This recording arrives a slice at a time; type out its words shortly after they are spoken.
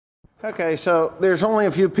Okay, so there's only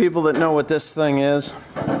a few people that know what this thing is,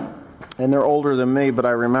 and they're older than me, but I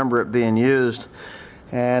remember it being used.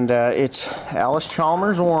 And it's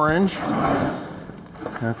Allis-Chalmers orange.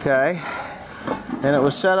 Okay, and it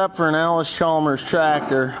was set up for an Allis-Chalmers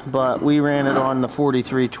tractor, but we ran it on the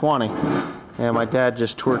 4320, and my dad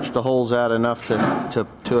just torched the holes out enough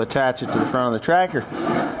to attach it to the front of the tractor.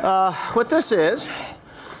 What this is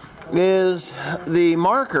the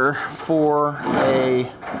marker for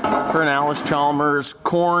an Allis-Chalmers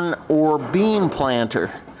corn or bean planter.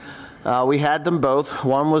 We had them both.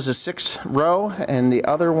 One was a 6-row and the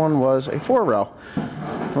other one was a 4-row.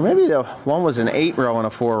 Or maybe the one was an 8-row and a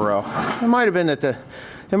 4-row. It might have been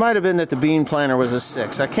that the bean planter was a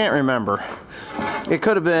 6. I can't remember. It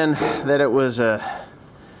could have been that it was a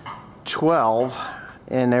 12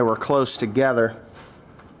 and they were close together.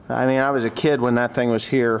 I mean, I was a kid when that thing was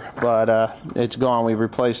here, but it's gone. We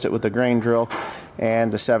replaced it with the grain drill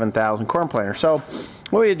and the 7000 corn planter. So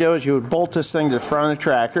what you do is you would bolt this thing to the front of the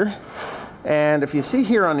tractor, and if you see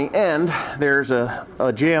here on the end, there's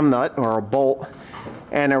a jam nut or a bolt,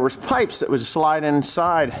 and there was pipes that would slide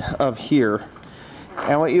inside of here.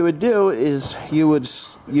 And what you would do is you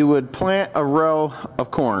would plant a row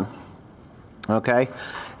of corn. Okay,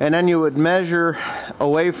 and then you would measure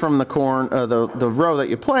away from the corn, the row that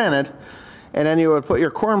you planted, and then you would put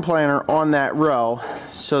your corn planter on that row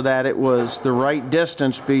so that it was the right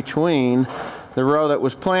distance between the row that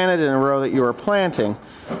was planted and the row that you were planting.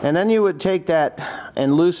 And then you would take that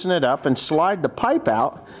and loosen it up and slide the pipe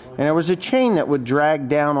out, and there was a chain that would drag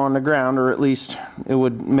down on the ground, or at least it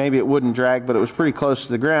would, maybe it wouldn't drag, but it was pretty close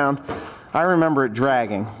to the ground. I remember it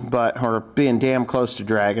dragging, or being damn close to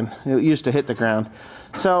dragging. It used to hit the ground.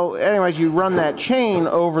 So anyways, you run that chain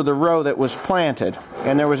over the row that was planted,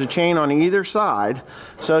 and there was a chain on either side.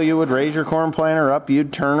 So you would raise your corn planter up,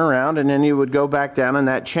 you'd turn around, and then you would go back down, and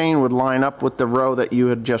that chain would line up with the row that you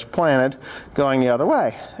had just planted going the other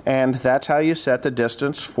way. And that's how you set the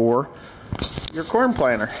distance for your corn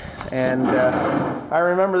planter. And I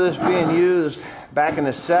remember this being used back in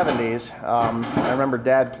the 70s. I remember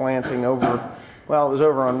Dad planting over, well, it was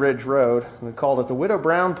over on Ridge Road. We called it the Widow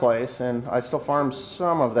Brown place, and I still farm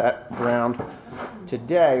some of that ground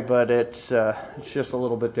today, but it's just a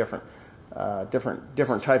little bit different.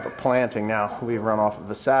 Different type of planting now. We run off of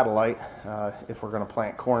a satellite if we're going to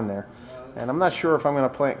plant corn there. And I'm not sure if I'm going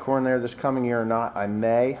to plant corn there this coming year or not. I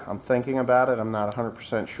may. I'm thinking about it. I'm not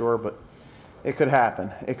 100% sure, but it could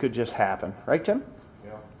happen. It could just happen. Right, Tim?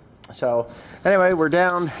 So anyway, we're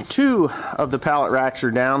down. 2 of the pallet racks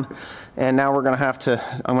are down, and now I'm going to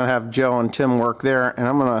have Joe and Tim work there, and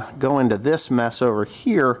I'm going to go into this mess over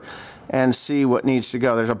here and see what needs to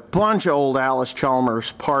go. There's a bunch of old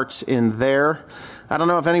Allis-Chalmers parts in there. I don't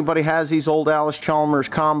know if anybody has these old Allis-Chalmers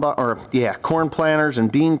corn planters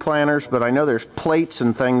and bean planters, but I know there's plates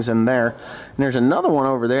and things in there. And there's another one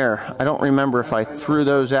over there. I don't remember if I threw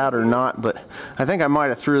those out or not, but I think I might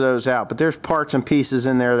have threw those out. But there's parts and pieces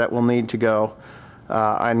in there that will need to go.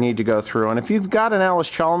 I need to go through. And if you've got an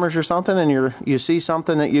Allis-Chalmers or something, and you see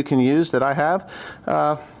something that you can use that I have,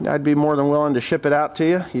 I'd be more than willing to ship it out to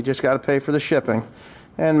you. You just got to pay for the shipping.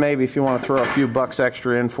 And maybe if you want to throw a few bucks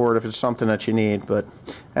extra in for it if it's something that you need. But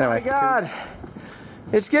anyway. Oh my God,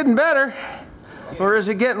 it's getting better. Or is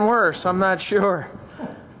it getting worse? I'm not sure.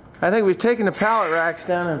 I think we've taken the pallet racks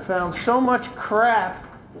down and found so much crap.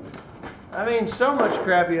 I mean, so much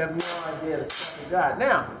crap you have no idea the stuff we got.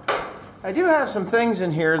 Now, I do have some things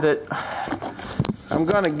in here that I'm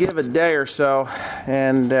going to give a day or so.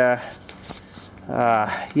 And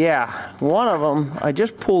yeah, one of them I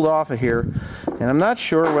just pulled off of here, and I'm not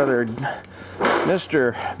sure whether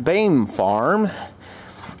Mr. Bame Farm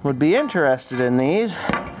would be interested in these,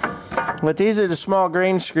 but these are the small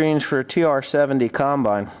grain screens for a TR70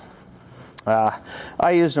 combine.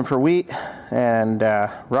 I use them for wheat and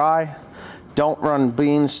rye. Don't run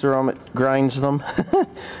beans through them, it grinds them.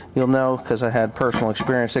 You'll know because I had personal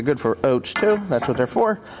experience. They're good for oats too, that's what they're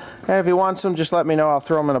for. And if you want some, just let me know. I'll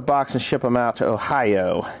throw them in a box and ship them out to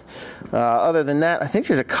Ohio. Other than that, I think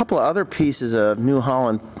there's a couple of other pieces of New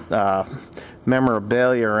Holland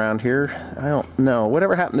memorabilia around here. I don't know.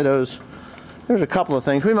 Whatever happened to those? There's a couple of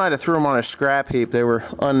things. We might have threw them on a scrap heap. They were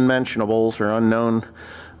unmentionables or unknown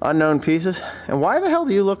pieces. And why the hell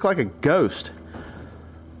do you look like a ghost?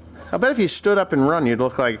 I bet if you stood up and run, you'd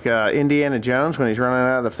look like Indiana Jones when he's running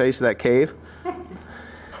out of the face of that cave.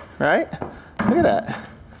 Right? Look at that.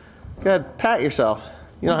 Go ahead, pat yourself.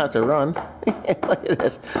 You don't have to run. Look at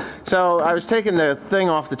this. So I was taking the thing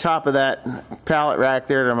off the top of that pallet rack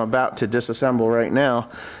there that I'm about to disassemble right now,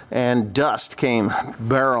 and dust came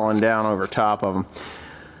barreling down over top of them.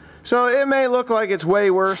 So it may look like it's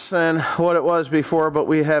way worse than what it was before, but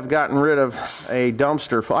we have gotten rid of a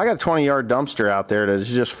dumpster. I got a 20-yard dumpster out there that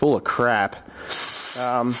is just full of crap.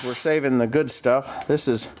 We're saving the good stuff.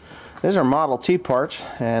 These are Model T parts,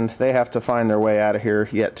 and they have to find their way out of here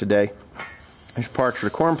yet today. There's parts for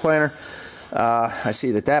the corn planter. I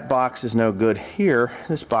see that box is no good here.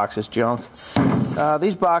 This box is junk.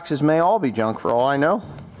 These boxes may all be junk for all I know.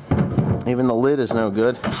 Even the lid is no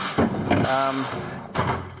good.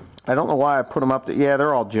 I don't know why I put them up there. Yeah,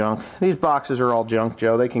 they're all junk. These boxes are all junk,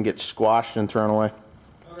 Joe. They can get squashed and thrown away.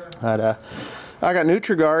 But, I got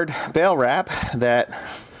NutriGuard bale wrap that,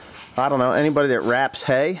 I don't know, anybody that wraps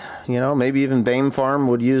hay, you know, maybe even Bame Farm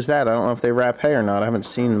would use that. I don't know if they wrap hay or not. I haven't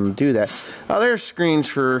seen them do that. Oh, there's screens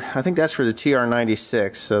for, I think that's for the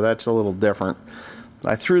TR96, so that's a little different.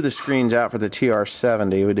 I threw the screens out for the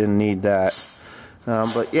TR70. We didn't need that.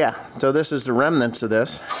 But yeah, so this is the remnants of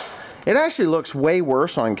this. It actually looks way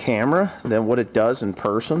worse on camera than what it does in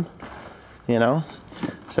person, you know.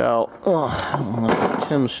 So,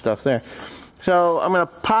 Tim's stuff there. So I'm going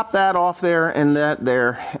to pop that off there and that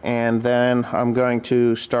there, and then I'm going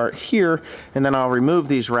to start here, and then I'll remove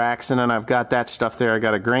these racks, and then I've got that stuff there. I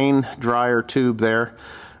got a grain dryer tube there,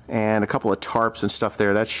 and a couple of tarps and stuff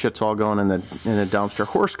there. That shit's all going in the dumpster.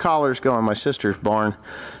 Horse collars go in my sister's barn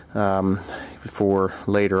for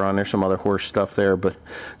later on. There's some other horse stuff there, but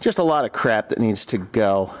just a lot of crap that needs to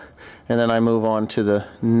go. And then I move on to the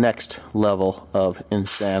next level of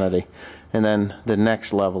insanity, and then the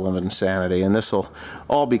next level of insanity, and this will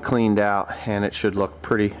all be cleaned out, and it should look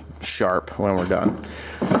pretty sharp when we're done.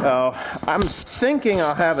 I'm thinking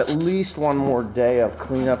I'll have at least one more day of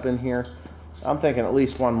cleanup in here. I'm thinking at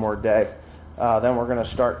least one more day. Then we're going to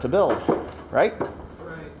start to build, right?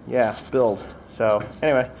 Right. Yeah, build. So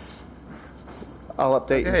anyway, I'll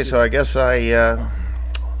update you. Okay, so I guess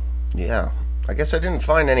I guess I didn't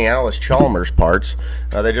find any Allis-Chalmers parts.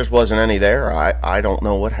 There just wasn't any there. I don't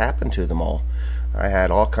know what happened to them all. I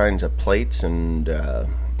had all kinds of plates and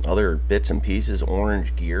other bits and pieces,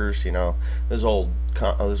 orange gears. You know, those old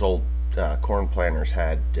corn planters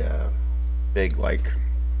had big, like,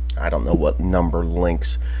 I don't know what number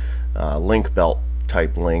links, link belt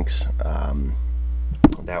type links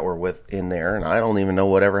that were in there, and I don't even know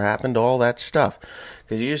whatever happened to all that stuff,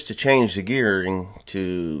 because you used to change the gearing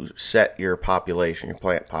to set your population, your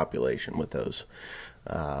plant population with those.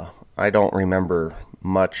 I don't remember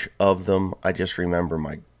much of them. I just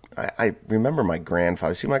remember I remember my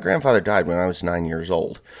grandfather. See, my grandfather died when I was 9 years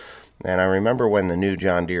old, and I remember when the new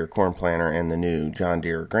John Deere corn planter and the new John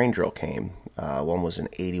Deere grain drill came. One was an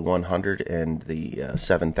 8100 and the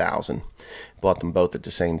 7000. Bought them both at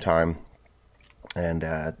the same time, and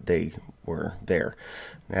they were there.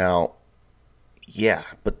 Now, yeah,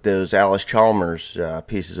 but those Allis-Chalmers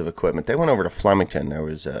pieces of equipment, they went over to Flemington. There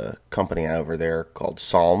was a company over there called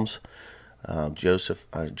Salms, Joseph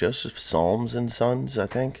Salms and Sons, I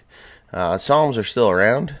think. Salms are still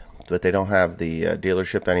around, but they don't have the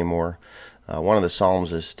dealership anymore. One of the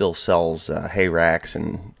Salms still sells hay racks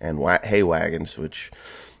and hay wagons, which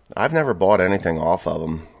I've never bought anything off of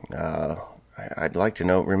them. I'd like to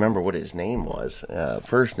remember what his name was,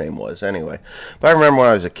 first name was, anyway. But I remember when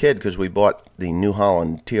I was a kid, because we bought the New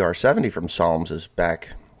Holland TR70 from Salms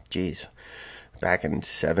back in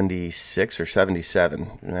 76 or 77.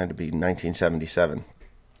 It had to be 1977.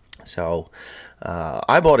 So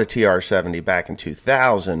I bought a TR70 back in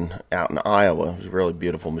 2000 out in Iowa. It was a really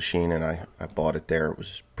beautiful machine, and I bought it there. It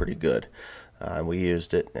was pretty good. We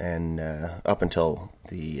used it, and up until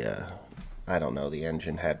the I don't know, the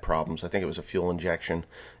engine had problems. I think it was a fuel injection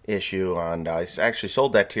issue, and I actually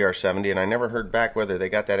sold that TR70, and I never heard back whether they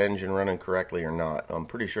got that engine running correctly or not. I'm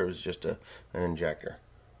pretty sure it was just an injector.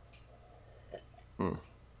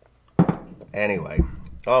 Anyway,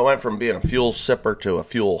 I went from being a fuel sipper to a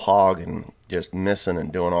fuel hog and just missing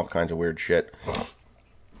and doing all kinds of weird shit.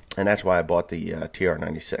 And that's why I bought the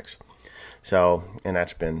TR96. So, and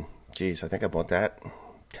that's been, geez, I think I bought that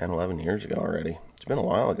 10, 11 years ago already. It's been a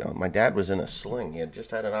while ago. My dad was in a sling. He had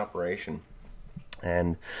just had an operation.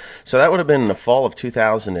 And so that would have been in the fall of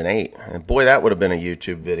 2008. And boy, that would have been a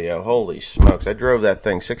YouTube video. Holy smokes. I drove that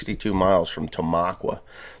thing 62 miles from Tamaqua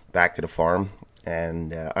back to the farm.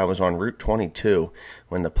 And I was on Route 22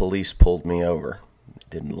 when the police pulled me over.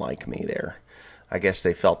 They didn't like me there. I guess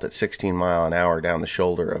they felt that 16 mile an hour down the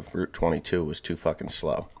shoulder of Route 22 was too fucking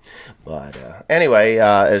slow. But anyway,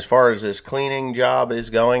 as far as this cleaning job is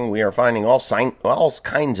going, we are finding all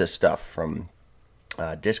kinds of stuff, from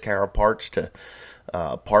disc harrow parts to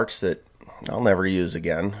parts that I'll never use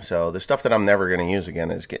again. So the stuff that I'm never going to use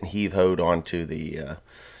again is getting heave-hoed onto the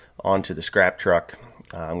scrap truck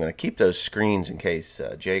I'm going to keep those screens in case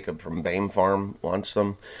Jacob from Bame Farm wants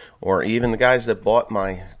them, or even the guys that bought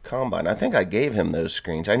my combine. I think I gave him those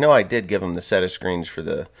screens. I know I did give him the set of screens for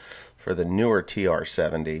the newer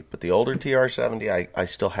TR70, but the older TR70, I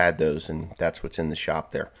still had those, and that's what's in the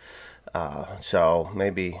shop there. So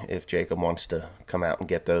maybe if Jacob wants to come out and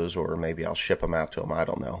get those, or maybe I'll ship them out to him. I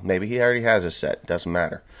don't know. Maybe he already has a set. Doesn't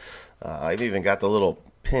matter. I've even got the little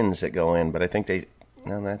pins that go in, but I think they're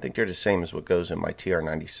the same as what goes in my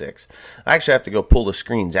TR96. I actually have to go pull the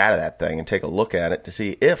screens out of that thing and take a look at it to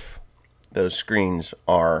see if those screens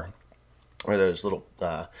are, or those little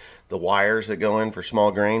the wires that go in for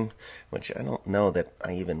small grain, which I don't know that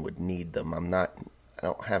I even would need them. I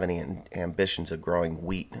don't have any ambitions of growing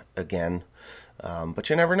wheat again, but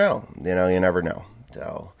you never know. You never know.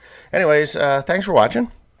 So, anyways, thanks for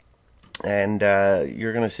watching, and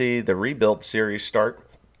you're going to see the rebuild series start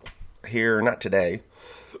here. Not today.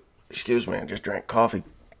 Excuse me, I just drank coffee.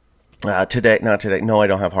 Not today. No, I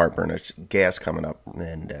don't have heartburn. It's gas coming up.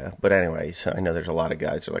 And but anyways, I know there's a lot of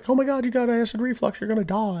guys that are like, "Oh my God, you got acid reflux. You're gonna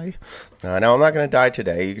die." No, I'm not gonna die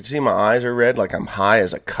today. You can see my eyes are red, like I'm high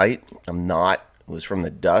as a kite. I'm not. It was from the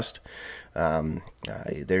dust.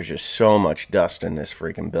 There's just so much dust in this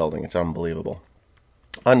freaking building. It's unbelievable.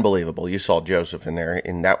 Unbelievable. You saw Joseph in there,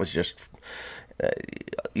 and that was just.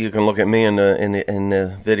 You can look at me in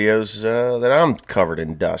the videos that I'm covered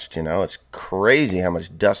in dust. It's crazy how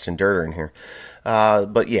much dust and dirt are in here.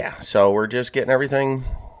 But yeah, so we're just getting everything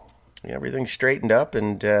straightened up,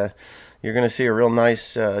 and you're going to see a real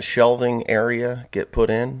nice shelving area get put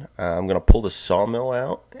in. I'm going to pull the sawmill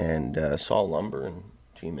out and saw lumber and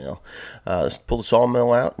Gmail. Pull the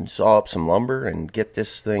sawmill out and saw up some lumber and get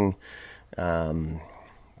this thing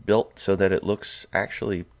built so that it looks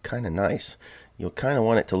actually kind of nice. You kind of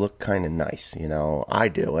want it to look kind of nice, I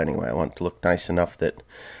do anyway. I want it to look nice enough that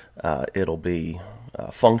it'll be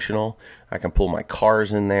functional. I can pull my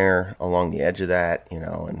cars in there along the edge of that,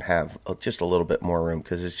 and have just a little bit more room,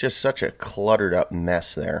 because it's just such a cluttered up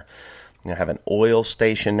mess there. I have an oil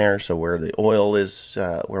station there, so where the oil is,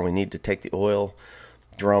 where we need to take the oil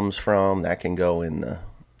drums from, that can go in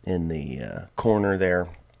the corner there.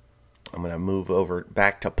 I'm going to move over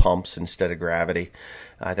back to pumps instead of gravity.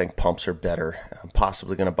 I think pumps are better. I'm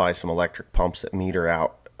possibly going to buy some electric pumps that meter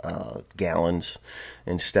out gallons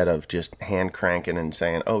instead of just hand cranking and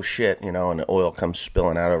saying, "Oh shit," and the oil comes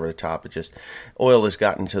spilling out over the top. Oil has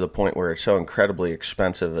gotten to the point where it's so incredibly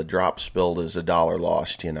expensive. A drop spilled is $1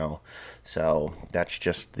 lost, So that's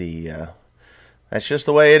just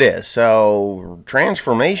the way it is. So,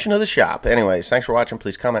 transformation of the shop. Anyways, thanks for watching.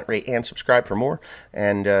 Please comment, rate, and subscribe for more.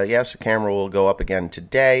 And yes, the camera will go up again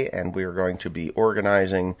today, and we are going to be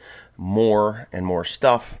organizing more and more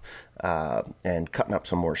stuff, and cutting up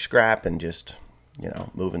some more scrap, and just,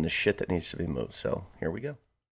 moving the shit that needs to be moved. So, here we go.